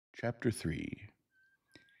Chapter 3.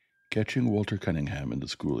 Catching Walter Cunningham in the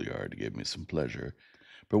schoolyard gave me some pleasure,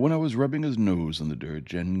 but when I was rubbing his nose in the dirt,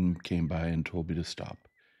 Jen came by and told me to stop.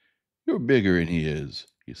 "You're bigger than he is,"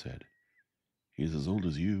 he said. "He's as old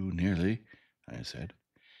as you, nearly," I said.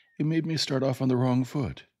 "He made me start off on the wrong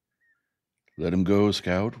foot." "Let him go,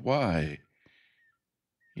 Scout. Why?"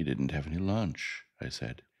 "He didn't have any lunch," I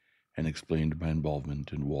said, and explained my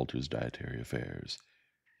involvement in Walter's dietary affairs.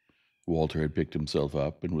 Walter had picked himself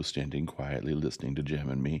up and was standing quietly listening to Jem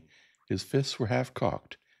and me. His fists were half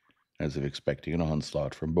cocked, as if expecting an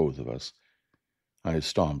onslaught from both of us. I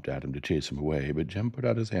stomped at him to chase him away, but Jem put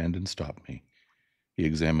out his hand and stopped me. He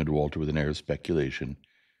examined Walter with an air of speculation.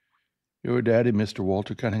 "Your daddy, Mr.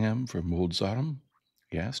 Walter Cunningham, from Old Sodom?"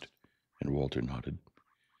 he asked, and Walter nodded.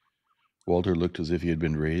 Walter looked as if he had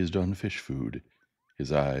been raised on fish food.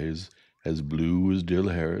 His eyes, as blue as Dill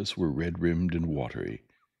Harris, were red-rimmed and watery.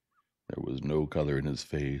 There was no color in his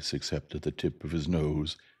face except at the tip of his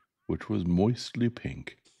nose, which was moistly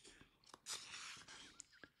pink.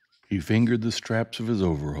 He fingered the straps of his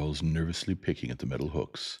overalls, nervously picking at the metal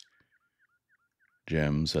hooks.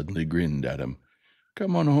 Jem suddenly grinned at him.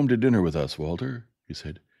 "Come on home to dinner with us, Walter," he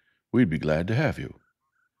said. "We'd be glad to have you."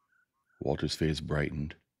 Walter's face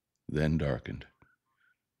brightened, then darkened.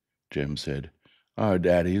 Jem said, "Our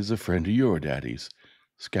daddy is a friend of your daddy's.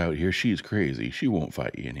 Scout here, she's crazy. She won't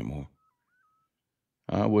fight you anymore."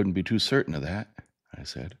 "I wouldn't be too certain of that," I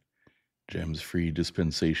said. Jem's free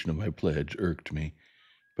dispensation of my pledge irked me,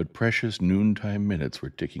 but precious noontime minutes were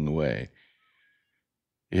ticking away.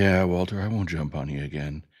 "Yeah, Walter, I won't jump on you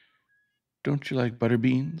again. Don't you like butter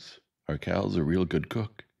beans? Our Cal's a real good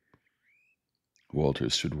cook." Walter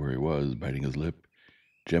stood where he was, biting his lip.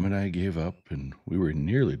 Jem and I gave up, and we were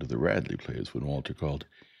nearly to the Radley place when Walter called,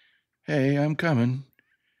 "Hey, I'm coming."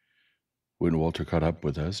 When Walter caught up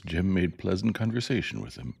with us, Jem made pleasant conversation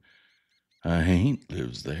with him. "A haint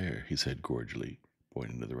lives there," he said cordially,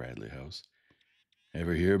 pointing to the Radley house.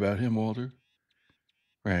 "Ever hear about him, Walter?"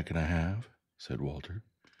 "Reckon I have," said Walter.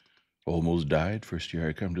 "Almost died first year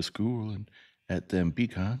I come to school, and at them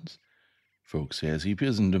pecans. Folks says he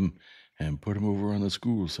pizened 'em and put 'em over on the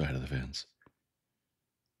school side of the fence."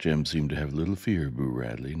 Jem seemed to have little fear of Boo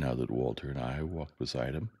Radley now that Walter and I walked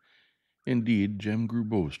beside him. Indeed, Jem grew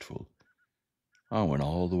boastful. "I went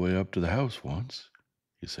all the way up to the house once,"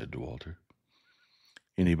 he said to Walter.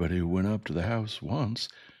 "Anybody who went up to the house once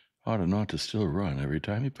ought not to still run every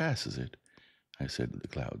time he passes it," I said to the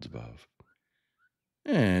clouds above.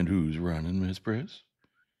 "And who's running, Miss Priss?"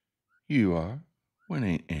 "You are, when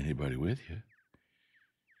ain't anybody with you."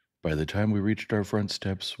 By the time we reached our front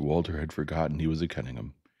steps, Walter had forgotten he was a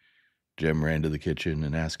Cunningham. Jem ran to the kitchen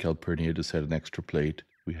and asked Calpurnia to set an extra plate.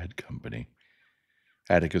 We had company.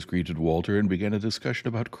 Atticus greeted Walter and began a discussion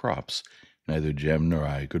about crops neither Jem nor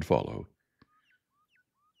I could follow.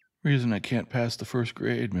 "Reason I can't pass the first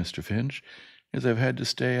grade, Mr. Finch, is I've had to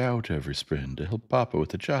stay out every spring to help Papa with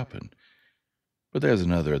the chopping. But there's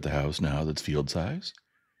another at the house now that's field size."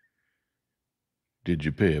 "Did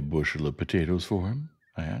you pay a bushel of potatoes for him?"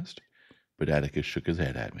 I asked, but Atticus shook his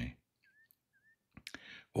head at me.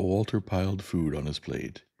 Walter piled food on his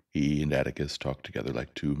plate. He and Atticus talked together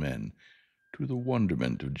like two men, to the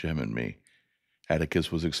wonderment of Jem and me.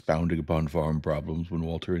 Atticus was expounding upon farm problems when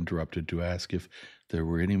Walter interrupted to ask if there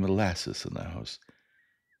were any molasses in the house.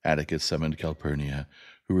 Atticus summoned Calpurnia,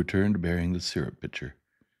 who returned bearing the syrup pitcher.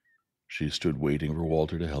 She stood waiting for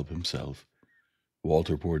Walter to help himself.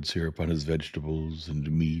 Walter poured syrup on his vegetables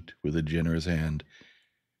and meat with a generous hand.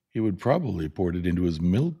 He would probably poured it into his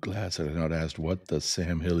milk glass had I not asked what the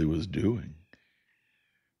Sam Hill he was doing.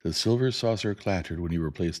 The silver saucer clattered when he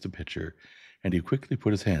replaced the pitcher, and he quickly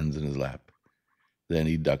put his hands in his lap. Then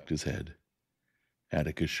he ducked his head.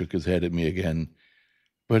 Atticus shook his head at me again.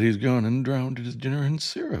 "But he's gone and drowned his dinner in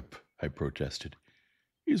syrup," I protested.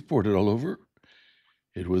 "He's poured it all over."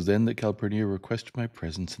 It was then that Calpurnia requested my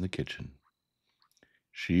presence in the kitchen.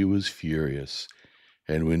 She was furious,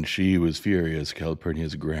 and when she was furious,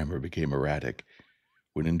 Calpurnia's grammar became erratic.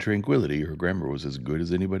 When in tranquility, her grammar was as good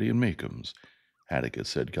as anybody in Maycomb's. Atticus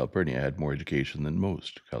said Calpurnia had more education than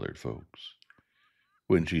most colored folks.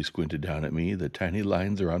 When she squinted down at me, the tiny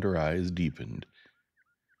lines around her eyes deepened.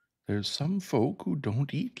 "There's some folk who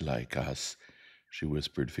don't eat like us," she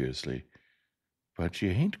whispered fiercely. "But you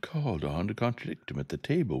ain't called on to contradict 'em at the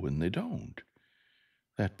table when they don't.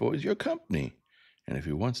 That boy's your company, and if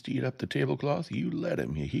he wants to eat up the tablecloth, you let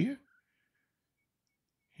him, you hear?"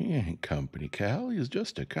 "He ain't company, Cal. He's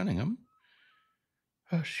just a Cunningham."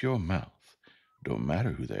 "Hush your mouth. Don't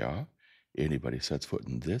matter who they are. Anybody sets foot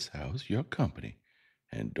in this house, you're company.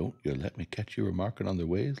 And don't you let me catch you remarking on their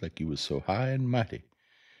ways like you was so high and mighty.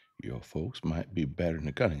 Your folks might be better'n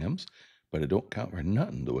the Cunninghams, but it don't count for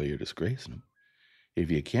nothing the way you're disgracing 'em.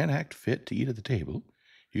 If you can't act fit to eat at the table,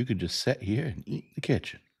 you can just sit here and eat in the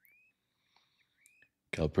kitchen."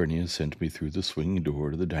 Calpurnia sent me through the swinging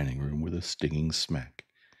door to the dining room with a stinging smack.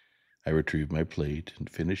 I retrieved my plate and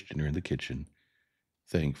finished dinner in the kitchen,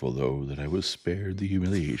 thankful, though, that I was spared the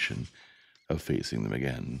humiliation of facing them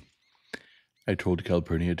again. I told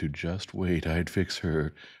Calpurnia to just wait. I'd fix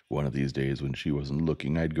her. One of these days when she wasn't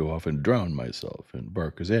looking, I'd go off and drown myself and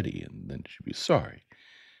bark as Eddie, and then she'd be sorry.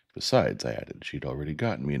 Besides, I added, she'd already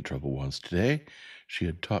gotten me in trouble once today. She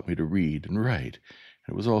had taught me to read and write,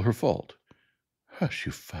 and it was all her fault. "Hush,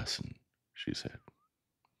 you fussin'," she said.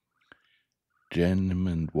 Jem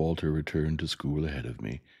and Walter returned to school ahead of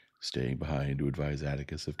me, staying behind to advise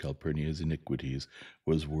Atticus if Calpurnia's iniquities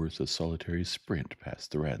was worth a solitary sprint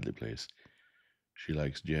past the Radley place. "She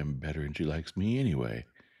likes Jem better than she likes me anyway,"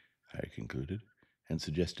 I concluded, and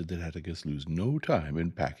suggested that Atticus lose no time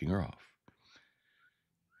in packing her off.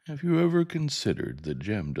 "Have you ever considered that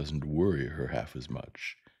Jem doesn't worry her half as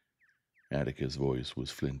much?" Atticus' voice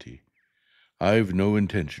was flinty. "I've no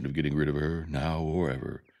intention of getting rid of her, now or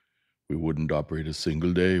ever. We wouldn't operate a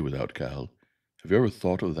single day without Cal. Have you ever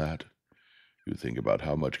thought of that? You think about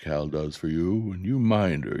how much Cal does for you, and you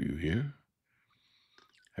mind her, you hear?"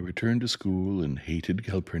 I returned to school and hated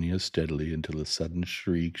Calpurnia steadily until a sudden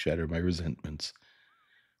shriek shattered my resentments.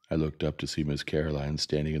 I looked up to see Miss Caroline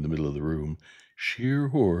standing in the middle of the room, sheer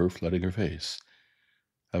horror flooding her face.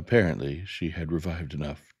 Apparently, she had revived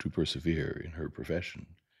enough to persevere in her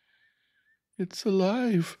profession. "It's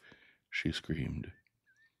alive!" she screamed.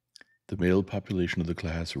 The male population of the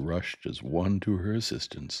class rushed as one to her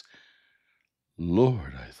assistance.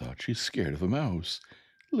 Lord, I thought, she's scared of a mouse.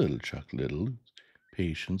 Little Chuck Little,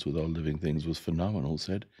 patience with all living things was phenomenal,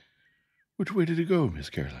 said, "Which way did he go, Miss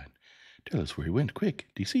Caroline? Tell us where he went, quick.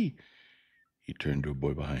 DC." He turned to a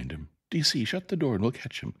boy behind him. "DC, shut the door and we'll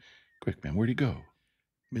catch him. Quick, ma'am, where'd he go?"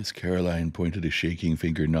 Miss Caroline pointed a shaking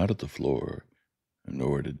finger not at the floor,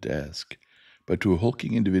 nor at a desk, but to a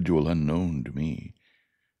hulking individual unknown to me.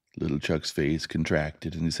 Little Chuck's face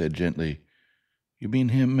contracted, and he said gently, "You mean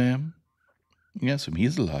him, ma'am?" "Yes'm,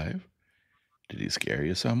 he's alive." "Did he scare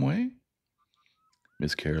you some way?"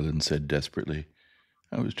 Miss Caroline said desperately,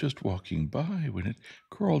 "I was just walking by when it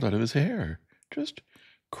crawled out of his hair. Just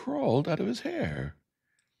crawled out of his hair."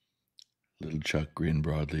 Little Chuck grinned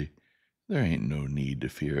broadly. "There ain't no need to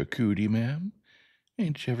fear a cootie, ma'am.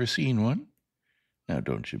 Ain't you ever seen one? Now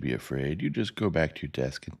don't you be afraid. You just go back to your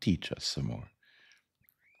desk and teach us some more."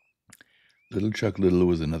 Little Chuck Little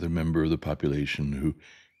was another member of the population who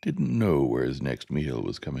didn't know where his next meal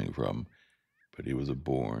was coming from, but he was a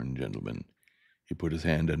born gentleman. He put his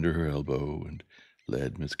hand under her elbow and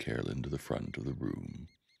led Miss Caroline to the front of the room.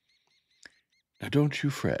 "Now don't you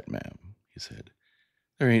fret, ma'am," he said.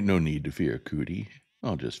 "There ain't no need to fear a cootie.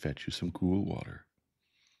 I'll just fetch you some cool water."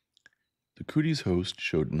 The cootie's host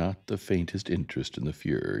showed not the faintest interest in the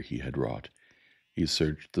furor he had wrought. He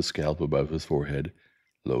searched the scalp above his forehead,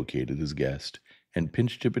 located his guest, and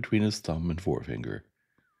pinched it between his thumb and forefinger.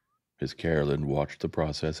 Miss Caroline watched the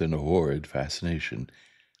process in a horrid fascination.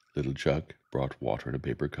 Little Chuck brought water in a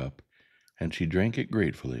paper cup, and she drank it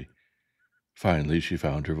gratefully. Finally, she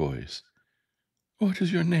found her voice. "What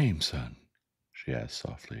is your name, son?" she asked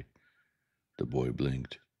softly. The boy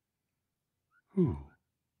blinked. "Who?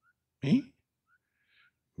 Me?"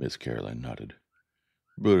 Miss Caroline nodded.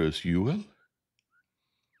 "Burris Ewell?"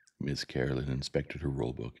 Miss Caroline inspected her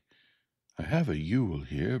roll book. "I have a Ewell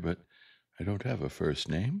here, but I don't have a first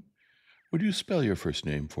name. Would you spell your first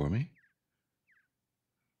name for me?"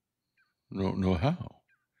 No, how?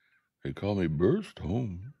 They call me Burst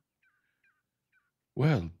home."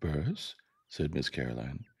 "Well, Burris," said Miss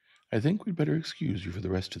Caroline, "I think we'd better excuse you for the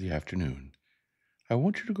rest of the afternoon. I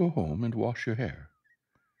want you to go home and wash your hair."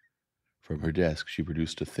 From her desk she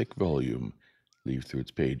produced a thick volume, leafed through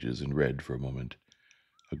its pages, and read for a moment.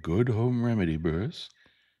 "A good home remedy, Burris.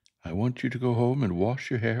 I want you to go home and wash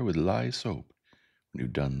your hair with lye soap. When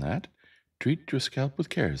you've done that, treat your scalp with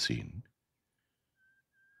kerosene."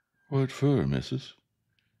 "What for, missus?"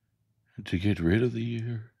 "To get rid of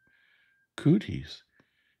the cooties.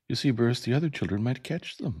 You see, Burris, the other children might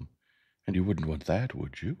catch them, and you wouldn't want that,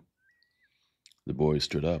 would you?" The boy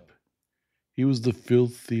stood up. He was the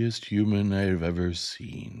filthiest human I have ever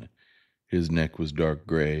seen. His neck was dark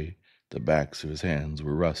gray, the backs of his hands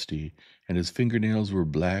were rusty, and his fingernails were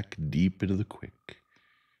black deep into the quick.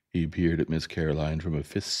 He peered at Miss Caroline from a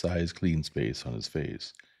fist-sized clean space on his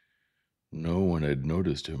face. No one had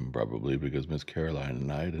noticed him, probably because Miss Caroline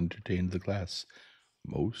and I had entertained the class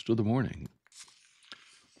most of the morning.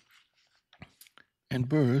 "And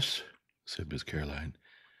Burris," said Miss Caroline,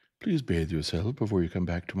 "please bathe yourself before you come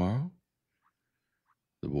back tomorrow."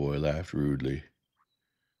 The boy laughed rudely.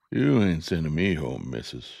 "You ain't sending me home,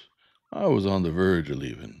 missus. I was on the verge of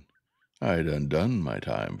leaving. I'd undone my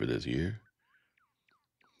time for this year."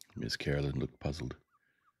 Miss Caroline looked puzzled.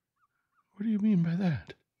 "What do you mean by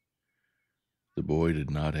that?" The boy did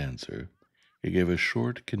not answer. He gave a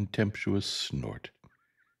short, contemptuous snort.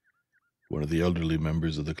 One of the elderly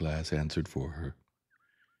members of the class answered for her.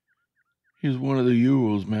 "He's one of the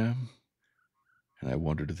Yules, ma'am." And I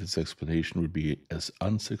wondered if this explanation would be as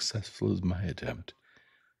unsuccessful as my attempt.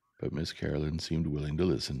 But Miss Caroline seemed willing to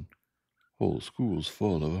listen. "Whole school's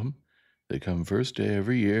full of 'em. They come first day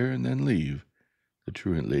every year and then leave. The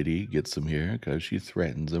truant lady gets 'em here 'cause she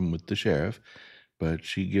threatens 'em with the sheriff, but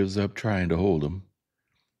she gives up trying to hold 'em.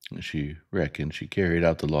 She reckons she carried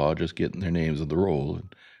out the law just getting their names on the roll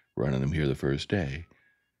and running 'em here the first day.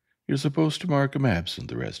 You're supposed to mark 'em absent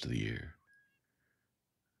the rest of the year."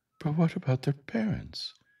 "But what about their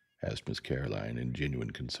parents?" asked Miss Caroline in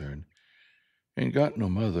genuine concern. "Ain't got no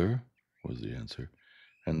mother," was the answer,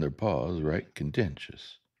 "and their pa's right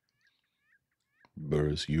contentious."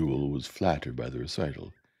 Burris Ewell was flattered by the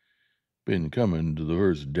recital. "Been coming to the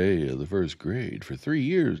first day of the first grade for 3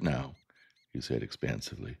 years now," he said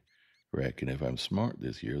expansively. "Reckon if I'm smart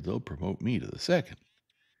this year, they'll promote me to the second."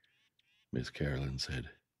 Miss Caroline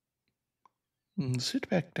said, "Sit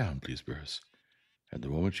back down, please, Burris." And the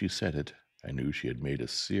moment she said it, I knew she had made a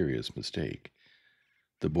serious mistake.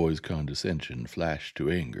 The boy's condescension flashed to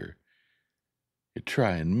anger. "You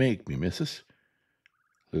try and make me, missus."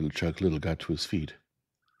 Little Chuck Little got to his feet.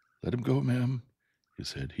 "Let him go, ma'am," he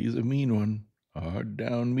said. "He's a mean one, a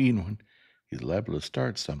hard-down mean one. He's liable to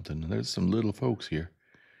start something, and there's some little folks here."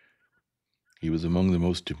 He was among the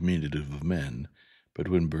most diminutive of men, but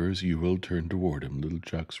when Burris Ewell turned toward him, little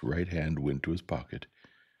Chuck's right hand went to his pocket.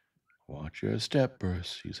 "Watch your step,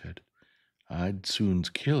 Burris," he said. "I'd soon's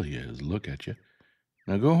kill you as look at you.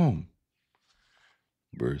 Now go home."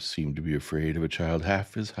 Burris seemed to be afraid of a child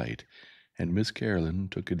half his height, and Miss Caroline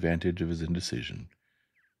took advantage of his indecision.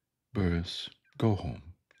 "Burris, go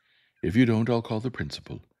home. If you don't, I'll call the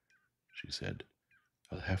principal," she said.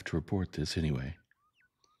 "I'll have to report this anyway."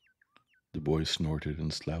 The boy snorted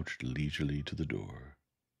and slouched leisurely to the door.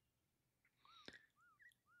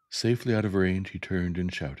 Safely out of range, he turned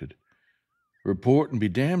and shouted, "Report and be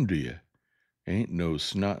damned to you. Ain't no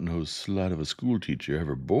snot-nosed slut of a schoolteacher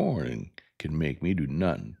ever born and can make me do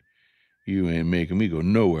nothin'. You ain't making me go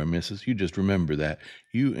nowhere, missus. You just remember that.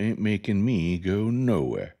 You ain't making me go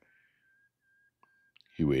nowhere."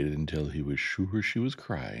 He waited until he was sure she was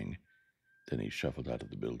crying. Then he shuffled out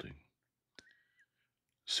of the building.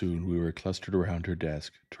 Soon we were clustered around her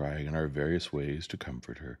desk, trying in our various ways to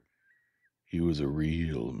comfort her. He was a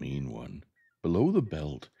real mean one. Below the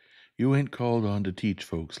belt. You ain't called on to teach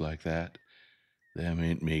folks like that. Them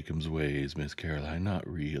ain't Maycomb's ways, Miss Caroline, not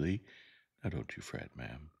really. Now don't you fret,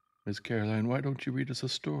 ma'am. Miss Caroline, why don't you read us a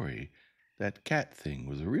story? That cat thing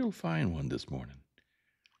was a real fine one this morning."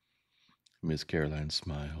 Miss Caroline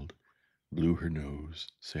smiled, blew her nose,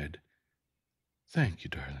 said, "Thank you,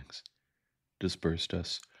 darlings," dispersed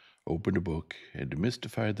us, opened a book, and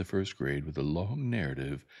demystified the first grade with a long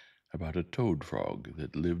narrative about a toad frog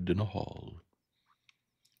that lived in a hall.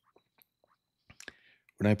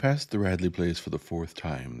 When I passed the Radley place for the 4th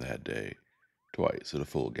time that day, twice at a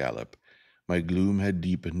full gallop, my gloom had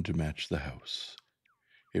deepened to match the house.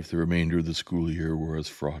 If the remainder of the school year were as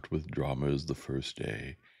fraught with drama as the first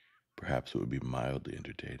day, perhaps it would be mildly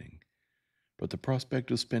entertaining. But the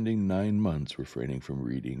prospect of spending 9 months refraining from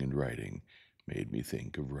reading and writing made me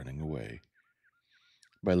think of running away.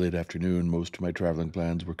 By late afternoon, most of my traveling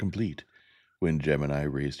plans were complete. When Jem and I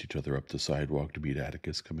raced each other up the sidewalk to meet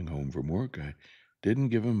Atticus coming home from work, I didn't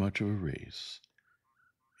give him much of a race.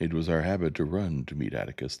 It was our habit to run to meet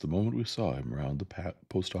Atticus the moment we saw him round the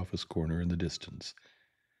post office corner in the distance.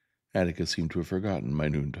 Atticus seemed to have forgotten my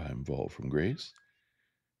noontime fall from grace.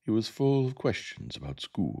 He was full of questions about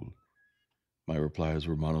school. My replies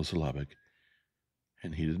were monosyllabic,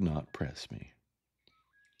 and he did not press me.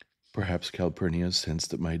 Perhaps Calpurnia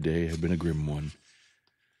sensed that my day had been a grim one.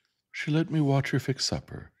 She let me watch her fix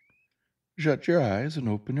supper. "Shut your eyes and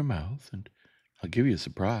open your mouth, and I'll give you a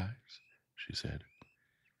surprise," she said.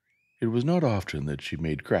 It was not often that she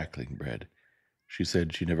made crackling bread. She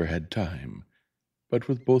said she never had time, but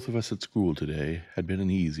with both of us at school today had been an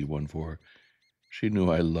easy one for her. She knew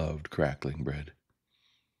I loved crackling bread.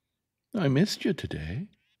 "I missed you today,"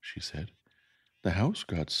 she said. "The house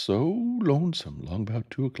got so lonesome long about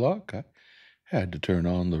 2 o'clock I had to turn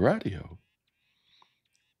on the radio."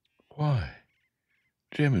 "Why?"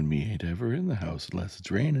 Jem and me ain't ever in the house unless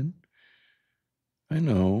it's raining. I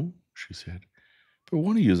know, she said, but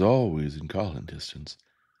one of you's always in calling distance.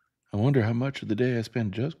 I wonder how much of the day I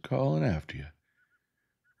spend just calling after you.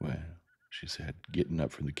 Well, she said, getting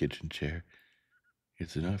up from the kitchen chair,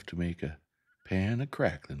 it's enough to make a pan of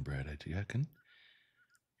crackling bread, I reckon.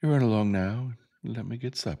 You run along now and let me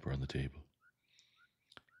get supper on the table.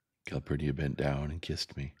 Calpurnia bent down and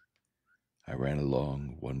kissed me. I ran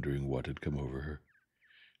along, wondering what had come over her.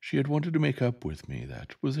 She had wanted to make up with me,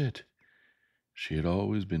 that was it. She had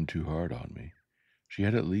always been too hard on me. She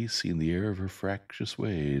had at least seen the error of her fractious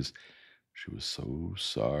ways. She was so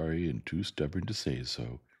sorry and too stubborn to say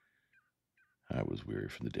so. I was weary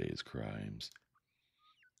from the day's crimes.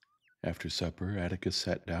 After supper, Atticus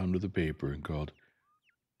sat down to the paper and called,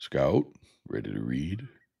 "Scout, ready to read?"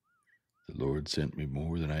 The Lord sent me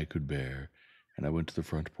more than I could bear, and I went to the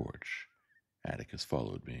front porch. Atticus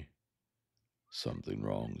followed me. "Something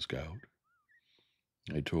wrong, Scout?"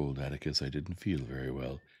 I told Atticus I didn't feel very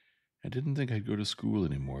well. I didn't think I'd go to school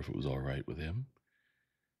any more if it was all right with him.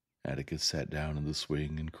 Atticus sat down in the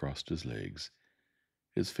swing and crossed his legs.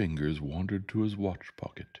 His fingers wandered to his watch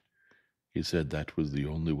pocket. He said that was the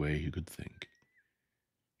only way he could think.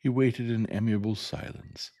 He waited in amiable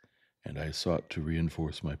silence, and I sought to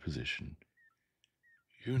reinforce my position.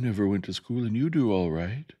 "You never went to school, and you do all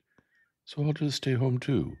right, so I'll just stay home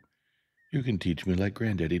too. You can teach me like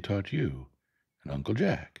Granddaddy taught you, and Uncle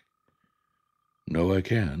Jack." "No, I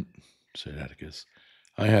can't," said Atticus.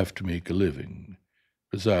 "I have to make a living.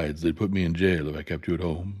 Besides, they'd put me in jail if I kept you at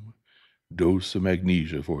home. Dose of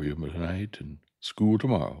magnesia for you tonight, and school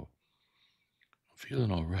tomorrow." "I'm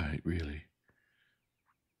feeling all right, really."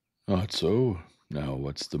 "Not so. Now,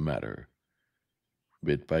 what's the matter?"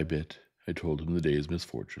 Bit by bit, I told him the day's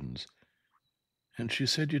misfortunes. "And she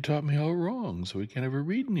said you taught me all wrong, so we can't ever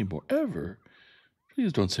read any more, ever.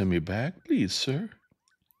 Please don't send me back, please, sir."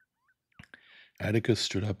 Atticus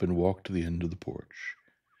stood up and walked to the end of the porch.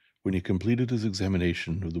 When he completed his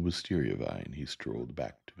examination of the wisteria vine, he strolled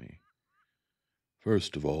back to me.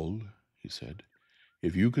 "First of all," he said,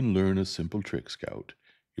 "if you can learn a simple trick, Scout,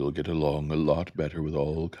 you'll get along a lot better with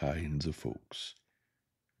all kinds of folks.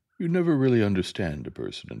 You never really understand a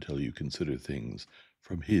person until you consider things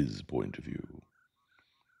from his point of view."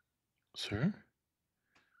 "Sir?"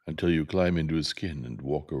 "Until you climb into his skin and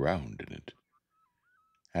walk around in it."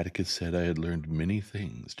 Atticus said I had learned many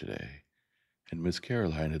things today, and Miss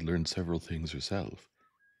Caroline had learned several things herself.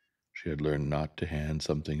 She had learned not to hand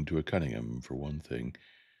something to a Cunningham, for one thing,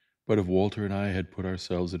 but if Walter and I had put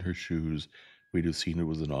ourselves in her shoes, we'd have seen it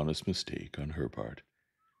was an honest mistake on her part.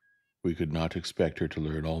 We could not expect her to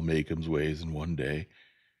learn all Maycomb's ways in one day,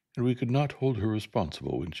 and we could not hold her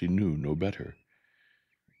responsible when she knew no better.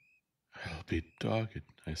 "I'll be dogged,"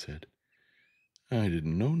 I said. "I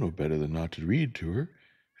didn't know no better than not to read to her,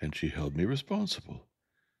 and she held me responsible.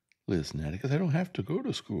 Listen, Atticus, I don't have to go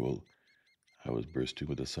to school." I was bursting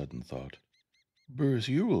with a sudden thought. "Burris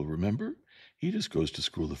Ewell, remember? He just goes to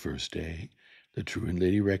school the first day. The truant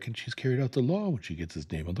lady reckons she's carried out the law when she gets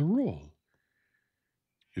his name on the roll."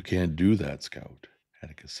 "You can't do that, Scout,"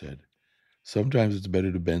 Atticus said. "Sometimes it's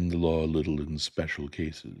better to bend the law a little in special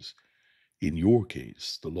cases. In your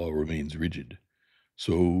case, the law remains rigid.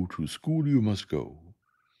 So to school you must go."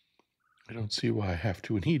 "I don't see why I have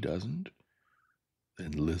to and he doesn't."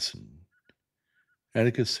 "Then listen."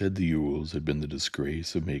 Atticus said the Ewells had been the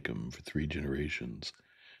disgrace of Maycomb for 3 generations.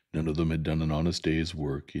 None of them had done an honest day's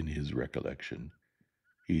work in his recollection.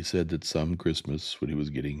 He said that some Christmas, when he was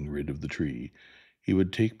getting rid of the tree, he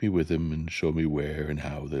would take me with him and show me where and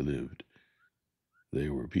how they lived. They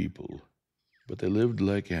were people, but they lived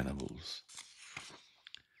like animals.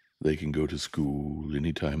 "They can go to school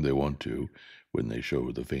any time they want to, when they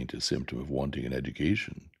show the faintest symptom of wanting an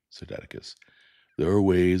education," said Atticus. "There are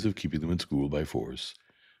ways of keeping them in school by force,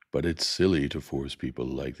 but it's silly to force people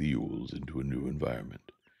like the Ewells into a new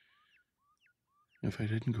environment." "If I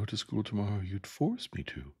didn't go to school tomorrow, you'd force me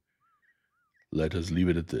to." "Let us leave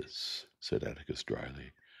it at this," said Atticus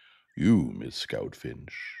dryly. "You, Miss Scout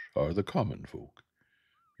Finch, are the common folk.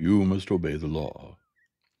 You must obey the law."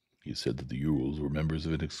 He said that the Ewells were members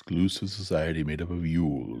of an exclusive society made up of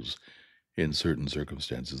Ewells. In certain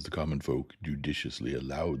circumstances, the common folk judiciously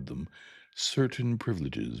allowed them certain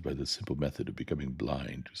privileges by the simple method of becoming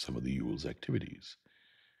blind to some of the Ewells' activities.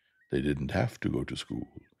 They didn't have to go to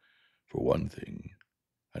school, for one thing.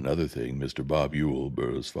 Another thing, Mr. Bob Ewell,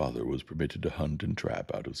 Burr's father, was permitted to hunt and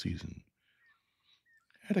trap out of season.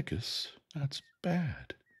 "Atticus, that's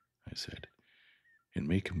bad," I said. "In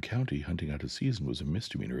Maycomb County, hunting out of season was a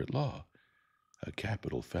misdemeanor at law, a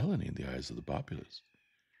capital felony in the eyes of the populace."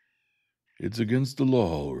 "It's against the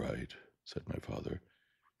law, all right," said my father,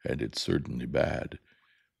 "and it's certainly bad.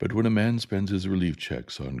 But when a man spends his relief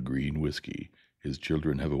checks on green whiskey, his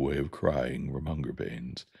children have a way of crying from hunger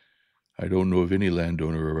pains. I don't know of any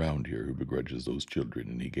landowner around here who begrudges those children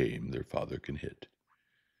any game their father can hit."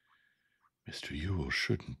 "Mr. Ewell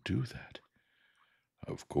shouldn't do that."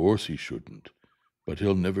 "Of course he shouldn't, but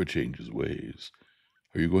he'll never change his ways.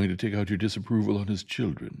 Are you going to take out your disapproval on his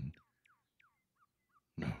children?"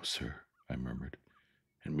 "No, sir," I murmured,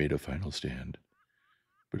 and made a final stand.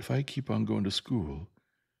 "But if I keep on going to school,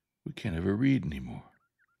 we can't ever read any more."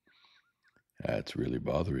 "That's really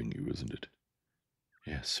bothering you, isn't it?"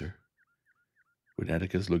 "Yes, sir." When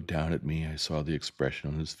Atticus looked down at me, I saw the expression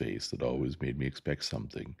on his face that always made me expect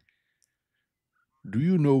something. "Do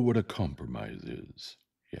you know what a compromise is?"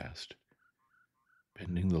 he asked.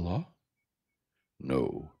 "Bending the law?"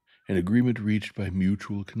 "No, an agreement reached by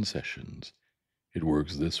mutual concessions. It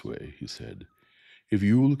works this way," he said. "If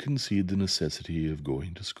you'll concede the necessity of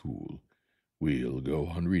going to school, we'll go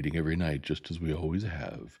on reading every night just as we always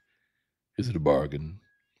have. Is it a bargain?"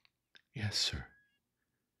 "Yes, sir."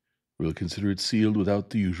 "We'll consider it sealed without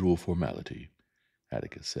the usual formality,"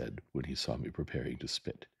 Atticus said when he saw me preparing to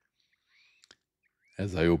spit.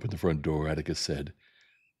 As I opened the front door, Atticus said,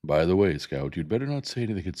 "By the way, Scout, you'd better not say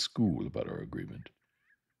anything at school about our agreement."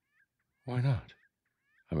 "Why not?"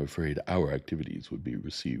 "I'm afraid our activities would be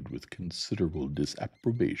received with considerable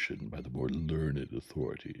disapprobation by the more learned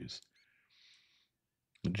authorities."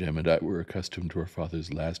 Jem and I were accustomed to our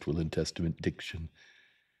father's last will and testament diction,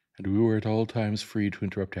 and we were at all times free to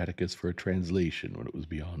interrupt Atticus for a translation when it was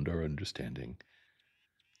beyond our understanding.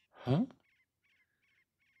 "Huh?"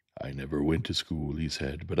 "I never went to school," he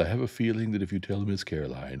said, "but I have a feeling that if you tell Miss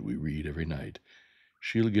Caroline we read every night,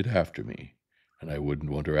 she'll get after me, and I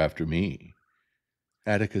wouldn't want her after me."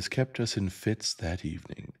 Atticus kept us in fits that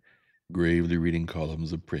evening, gravely reading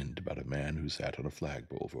columns of print about a man who sat on a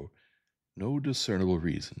flagpole for no discernible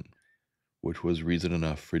reason, which was reason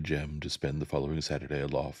enough for Jem to spend the following Saturday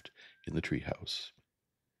aloft in the treehouse.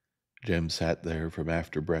 Jem sat there from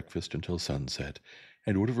after breakfast until sunset,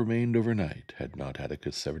 and would have remained overnight had not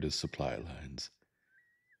Atticus severed his supply lines.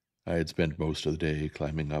 I had spent most of the day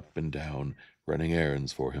climbing up and down, running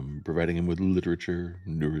errands for him, providing him with literature,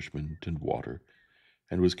 nourishment, and water,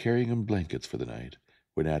 and was carrying him blankets for the night,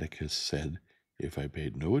 when Atticus said if I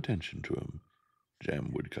paid no attention to him,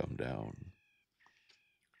 Jem would come down.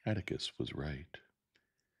 Atticus was right.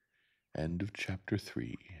 End of chapter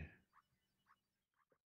 3.